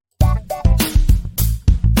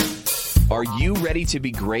Are you ready to be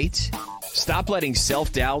great? Stop letting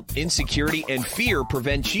self-doubt, insecurity, and fear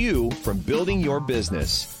prevent you from building your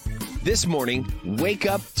business. This morning, wake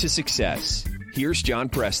up to success. Here's John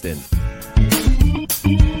Preston.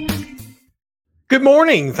 Good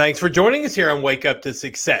morning. Thanks for joining us here on Wake Up to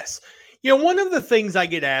Success. You know, one of the things I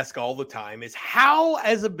get asked all the time is how,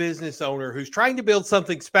 as a business owner who's trying to build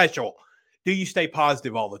something special, do you stay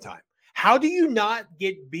positive all the time? How do you not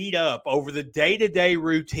get beat up over the day-to-day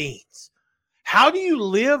routines? How do you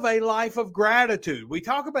live a life of gratitude? We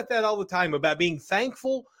talk about that all the time, about being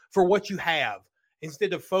thankful for what you have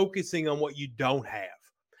instead of focusing on what you don't have.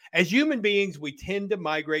 As human beings, we tend to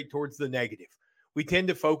migrate towards the negative. We tend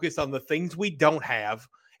to focus on the things we don't have,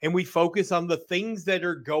 and we focus on the things that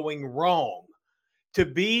are going wrong. To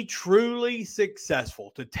be truly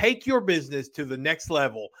successful, to take your business to the next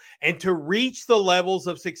level, and to reach the levels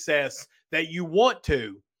of success that you want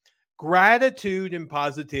to, gratitude and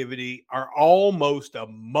positivity are almost a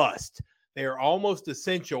must. They are almost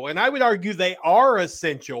essential. And I would argue they are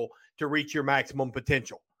essential to reach your maximum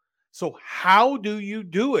potential. So how do you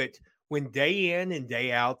do it when day in and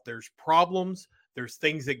day out there's problems, there's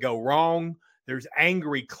things that go wrong, there's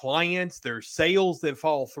angry clients, there's sales that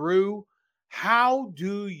fall through? How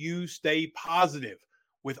do you stay positive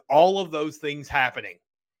with all of those things happening?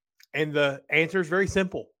 And the answer is very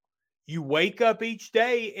simple. You wake up each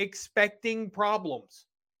day expecting problems.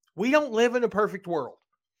 We don't live in a perfect world.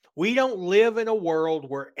 We don't live in a world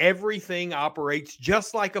where everything operates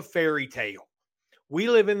just like a fairy tale. We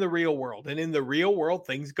live in the real world, and in the real world,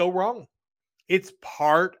 things go wrong. It's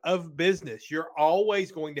part of business. You're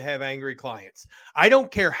always going to have angry clients. I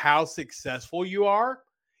don't care how successful you are.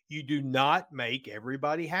 You do not make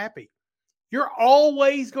everybody happy. You're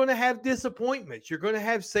always going to have disappointments. You're going to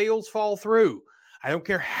have sales fall through. I don't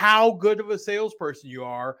care how good of a salesperson you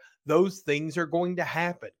are, those things are going to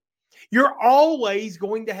happen. You're always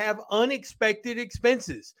going to have unexpected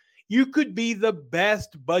expenses. You could be the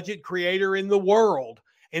best budget creator in the world,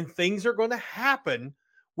 and things are going to happen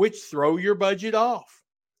which throw your budget off.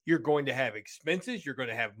 You're going to have expenses. You're going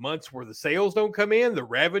to have months where the sales don't come in. The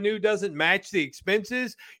revenue doesn't match the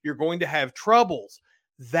expenses. You're going to have troubles.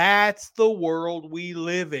 That's the world we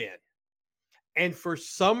live in. And for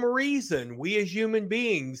some reason, we as human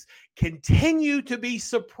beings continue to be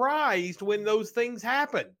surprised when those things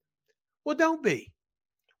happen. Well, don't be.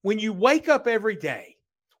 When you wake up every day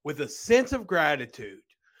with a sense of gratitude,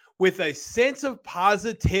 with a sense of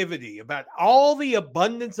positivity about all the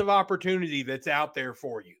abundance of opportunity that's out there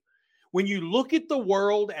for you, when you look at the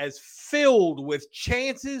world as filled with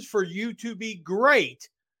chances for you to be great,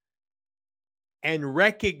 and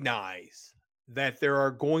recognize that there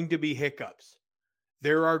are going to be hiccups,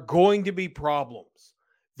 there are going to be problems,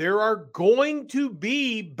 there are going to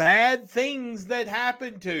be bad things that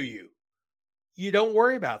happen to you. You don't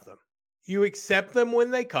worry about them. You accept them when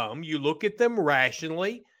they come. You look at them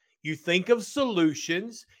rationally. You think of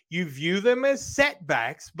solutions. You view them as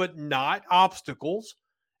setbacks, but not obstacles.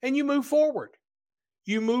 And you move forward.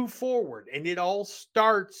 You move forward. And it all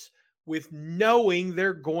starts with knowing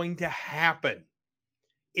they're going to happen.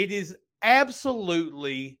 It is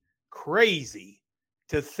absolutely crazy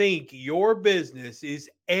to think your business is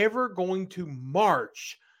ever going to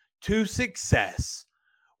march to success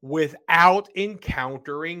without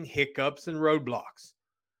encountering hiccups and roadblocks.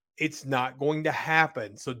 It's not going to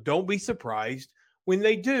happen. So don't be surprised when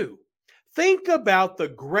they do. Think about the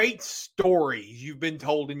great stories you've been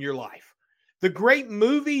told in your life, the great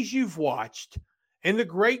movies you've watched, and the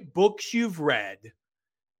great books you've read,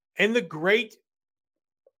 and the great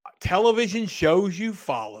television shows you've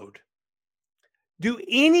followed. Do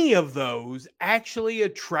any of those actually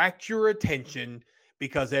attract your attention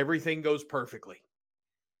because everything goes perfectly?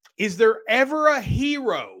 Is there ever a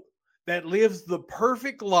hero that lives the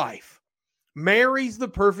perfect life, marries the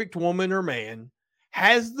perfect woman or man,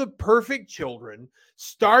 has the perfect children,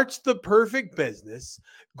 starts the perfect business,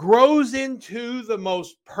 grows into the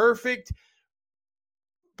most perfect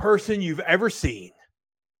person you've ever seen,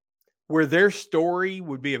 where their story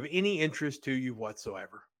would be of any interest to you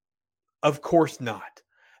whatsoever? Of course not.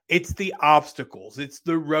 It's the obstacles, it's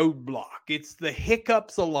the roadblock, it's the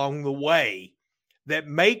hiccups along the way that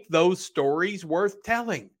make those stories worth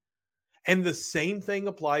telling. And the same thing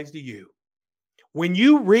applies to you. When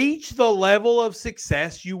you reach the level of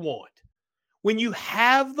success you want, when you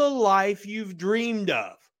have the life you've dreamed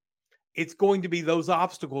of, it's going to be those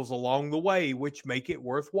obstacles along the way which make it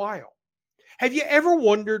worthwhile. Have you ever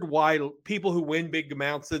wondered why people who win big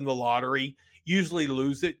amounts in the lottery usually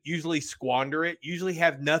lose it, usually squander it, usually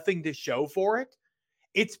have nothing to show for it?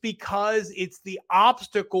 It's because it's the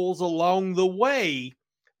obstacles along the way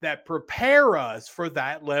that prepare us for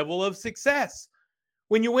that level of success.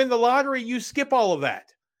 When you win the lottery, you skip all of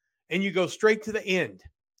that and you go straight to the end,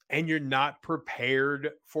 and you're not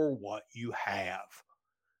prepared for what you have.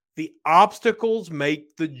 The obstacles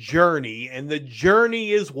make the journey, and the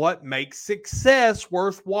journey is what makes success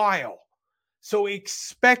worthwhile. So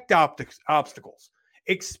expect obstacles,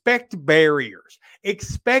 expect barriers,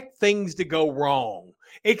 expect things to go wrong,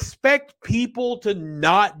 expect people to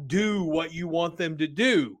not do what you want them to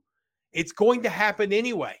do. It's going to happen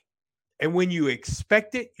anyway. And when you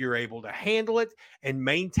expect it, you're able to handle it and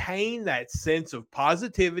maintain that sense of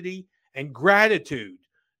positivity and gratitude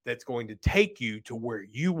that's going to take you to where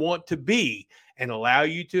you want to be and allow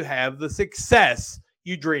you to have the success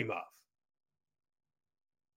you dream of.